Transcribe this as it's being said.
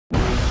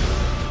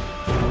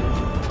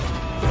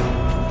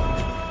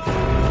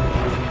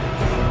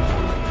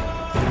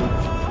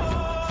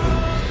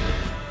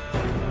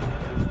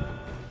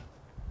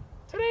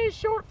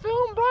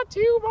brought to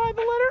you by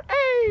the letter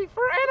A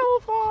for Animal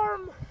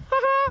Farm.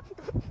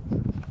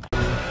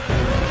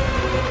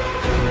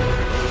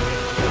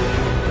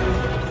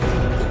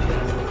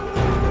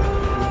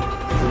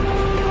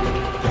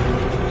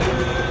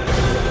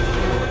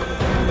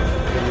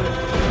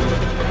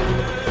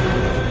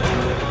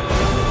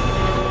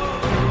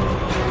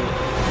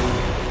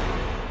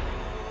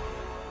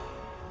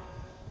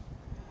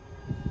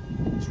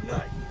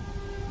 Tonight,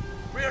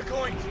 we are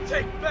going to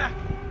take back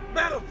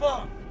Meadow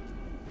Farm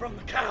from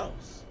the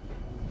cows.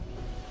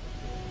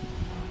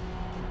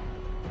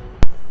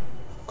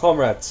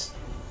 Comrades,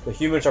 the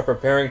humans are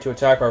preparing to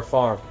attack our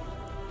farm.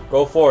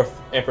 Go forth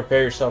and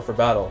prepare yourself for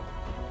battle.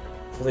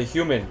 For the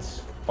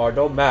humans are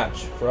no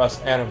match for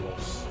us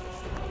animals.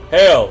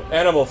 Hail,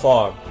 Animal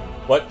Farm!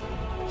 What?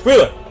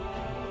 Squealer!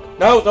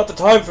 Now is not the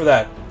time for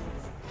that!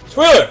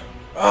 Squealer!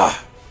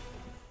 Ah!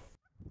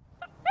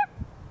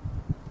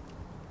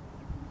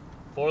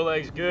 4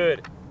 legs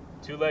good,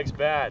 2 legs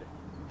bad.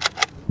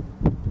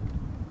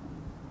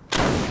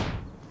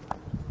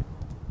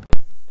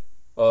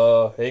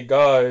 Hey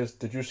guys,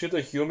 did you see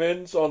the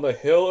humans on the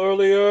hill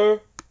earlier?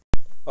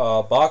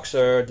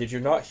 Boxer, did you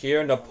not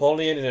hear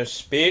Napoleon in his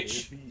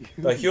speech?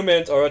 The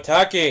humans are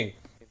attacking!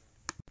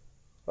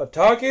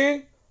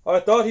 Attacking?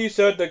 I thought he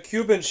said the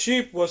Cuban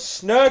sheep was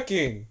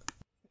snacking!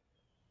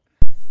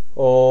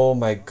 Oh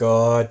my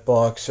god,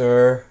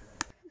 Boxer.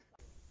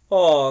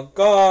 Oh,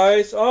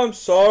 guys, I'm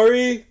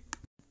sorry.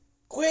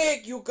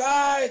 Quick, you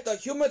guys, the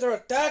humans are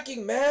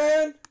attacking,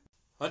 man!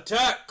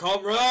 Attack,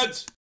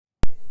 comrades!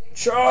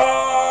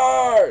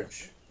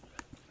 Charge!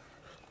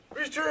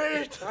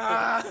 Retreat!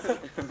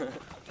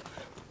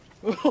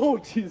 Oh,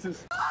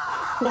 Jesus.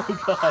 Oh,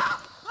 God.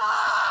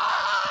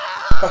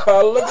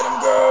 Look at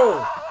him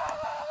go!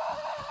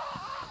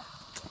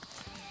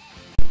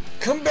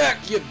 Come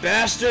back, you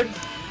bastard!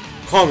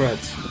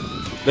 Comrades,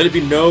 let it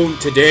be known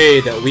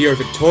today that we are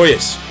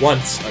victorious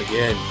once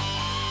again,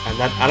 and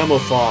that Animal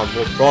Farm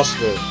will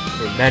prosper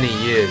for many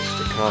years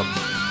to come.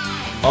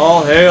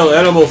 All hail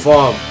Animal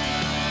Farm!